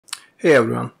Hey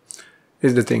everyone,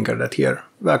 it's the Tinker here.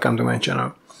 Welcome to my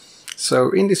channel.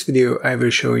 So in this video I will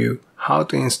show you how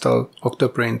to install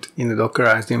Octoprint in a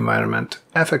Dockerized environment,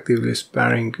 effectively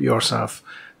sparing yourself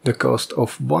the cost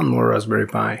of one more Raspberry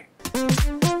Pi.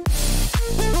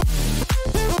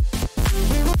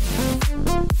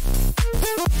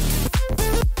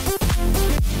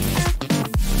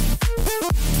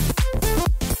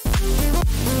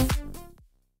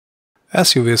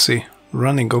 As you will see,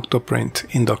 running Octoprint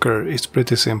in Docker is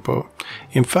pretty simple.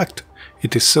 In fact,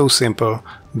 it is so simple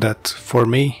that for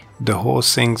me the whole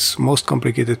thing's most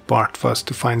complicated part was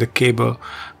to find a cable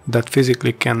that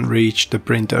physically can reach the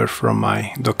printer from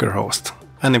my Docker host.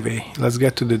 Anyway, let's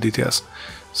get to the details.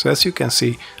 So as you can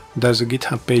see, there's a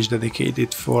GitHub page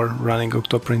dedicated for running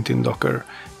Octoprint in Docker,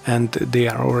 and they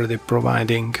are already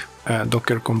providing a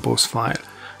Docker Compose file.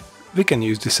 We can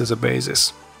use this as a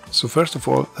basis. So first of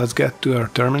all, let's get to our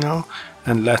terminal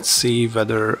and let's see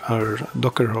whether our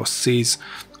Docker host sees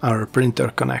our printer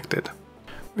connected.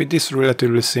 With this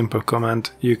relatively simple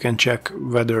command, you can check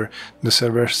whether the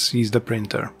server sees the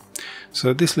printer.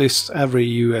 So this lists every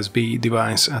USB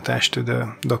device attached to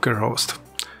the Docker host.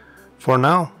 For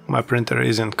now, my printer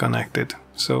isn't connected,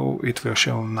 so it will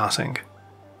show nothing.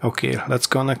 Okay, let's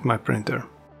connect my printer.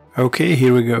 Okay,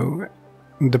 here we go.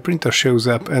 The printer shows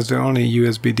up as the only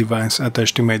USB device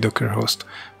attached to my Docker host,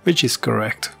 which is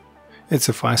correct. It's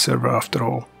a file server after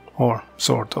all, or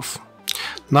sort of.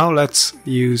 Now let's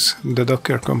use the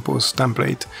Docker Compose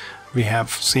template we have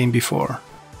seen before.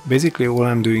 Basically all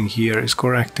I'm doing here is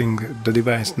correcting the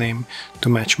device name to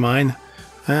match mine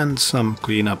and some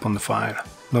cleanup on the file.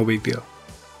 No big deal.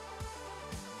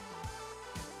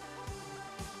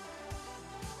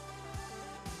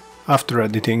 After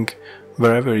editing,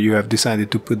 wherever you have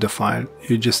decided to put the file,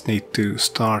 you just need to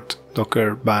start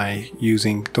Docker by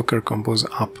using Docker Compose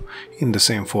up in the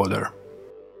same folder.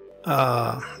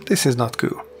 This is not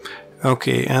cool.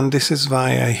 Okay, and this is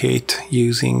why I hate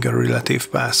using a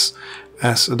relative path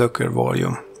as a Docker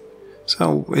volume.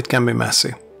 So it can be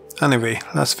messy. Anyway,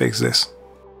 let's fix this.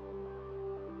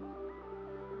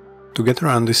 To get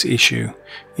around this issue,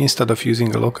 instead of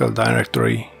using a local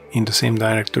directory in the same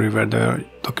directory where the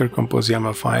Docker Compose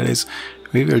YAML file is,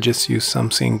 we will just use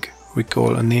something we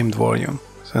call a named volume.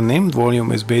 So a named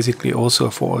volume is basically also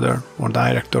a folder or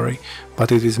directory,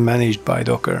 but it is managed by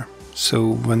Docker.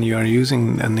 So when you are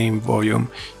using a named volume,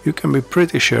 you can be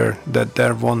pretty sure that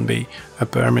there won't be a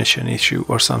permission issue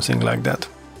or something like that.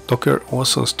 Docker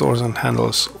also stores and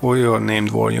handles all your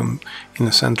named volume in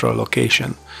a central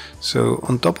location. So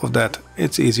on top of that,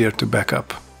 it's easier to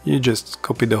backup. You just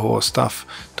copy the whole stuff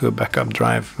to a backup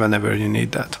drive whenever you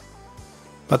need that.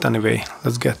 But anyway,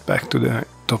 let's get back to the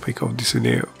topic of this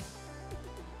video.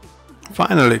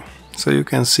 Finally, so you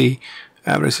can see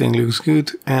everything looks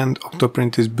good and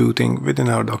Octoprint is booting within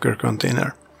our Docker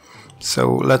container.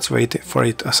 So let's wait for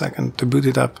it a second to boot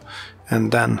it up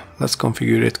and then let's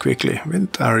configure it quickly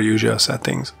with our usual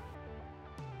settings.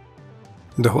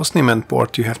 The hostname and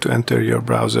port you have to enter your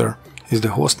browser is the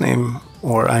hostname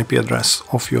or IP address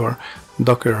of your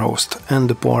Docker host, and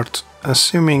the port,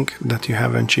 assuming that you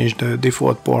haven't changed the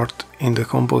default port in the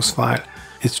compose file,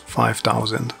 is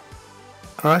 5000.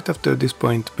 Right after this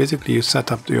point, basically you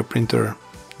set up your printer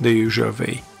the usual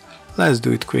way. Let's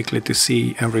do it quickly to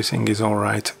see everything is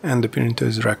alright and the printer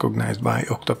is recognized by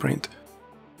Octoprint.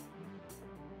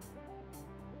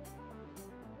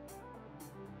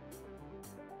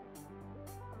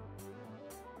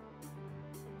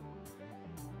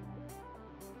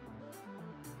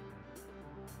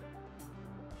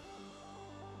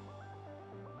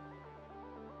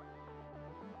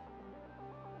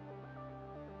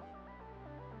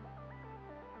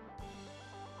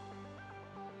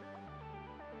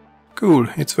 Cool,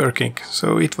 it's working,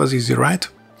 so it was easy, right?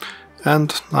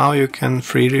 And now you can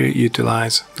freely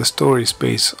utilize the storage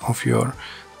space of your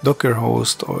Docker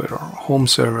host or home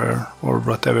server or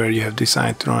whatever you have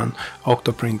decided to run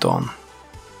Octoprint on.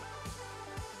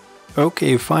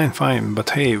 Okay, fine,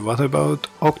 but hey, what about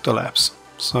OctoApps?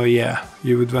 So yeah,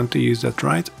 you would want to use that,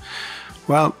 right?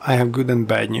 Well, I have good and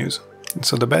bad news.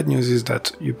 So the bad news is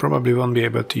that you probably won't be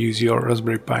able to use your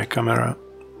Raspberry Pi camera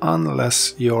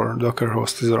unless your Docker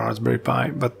host is a Raspberry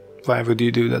Pi, but why would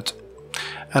you do that?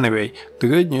 Anyway, the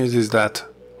good news is that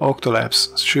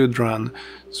OctoApps should run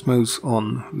smooth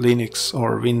on Linux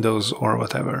or Windows or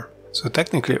whatever. So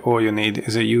technically all you need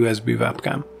is a USB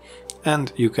webcam,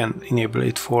 and you can enable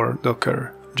it for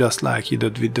Docker, just like you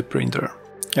did with the printer.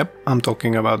 Yep, I'm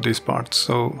talking about this part,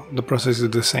 so the process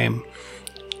is the same.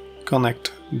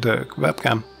 Connect the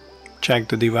webcam, check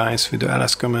the device with the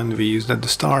ls command we used at the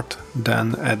start,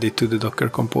 then add it to the Docker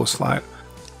Compose file.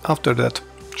 After that,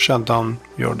 shut down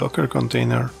your Docker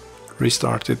container,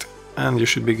 restart it, and you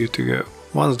should be good to go.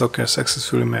 Once Docker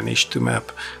successfully managed to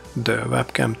map the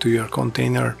webcam to your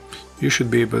container, you should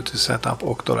be able to set up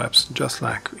OctoApps just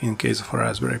like in case of a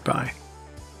Raspberry Pi.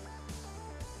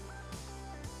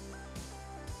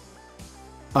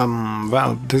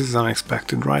 Well, this is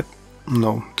unexpected, right?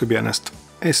 No, to be honest,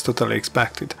 it's totally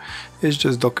expected. It's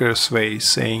just Docker's way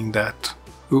saying that,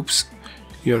 oops,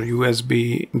 your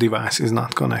USB device is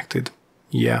not connected.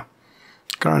 Yeah,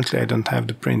 currently I don't have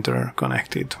the printer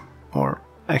connected, or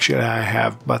actually I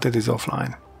have, but it is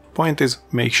offline. Point is,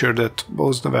 make sure that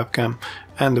both the webcam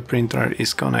and the printer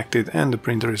is connected and the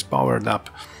printer is powered up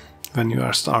when you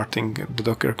are starting the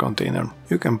Docker container.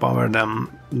 You can power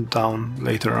them down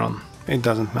later on, it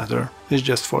doesn't matter, it's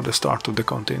just for the start of the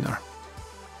container.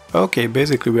 Okay,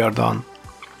 basically we are done.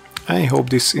 I hope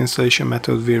this installation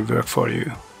method will work for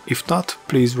you. If not,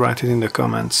 please write it in the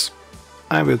comments.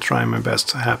 I will try my best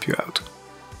to help you out.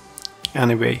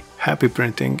 Anyway, happy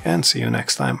printing and see you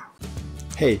next time.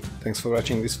 Hey, thanks for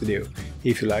watching this video.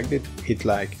 If you liked it, hit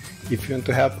like. If you want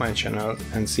to help my channel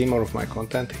and see more of my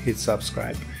content, hit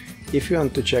subscribe. If you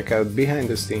want to check out behind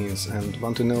the scenes and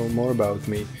want to know more about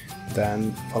me,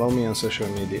 then follow me on social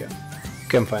media. You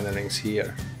can find the links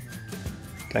here.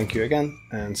 Thank you again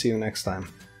and see you next time.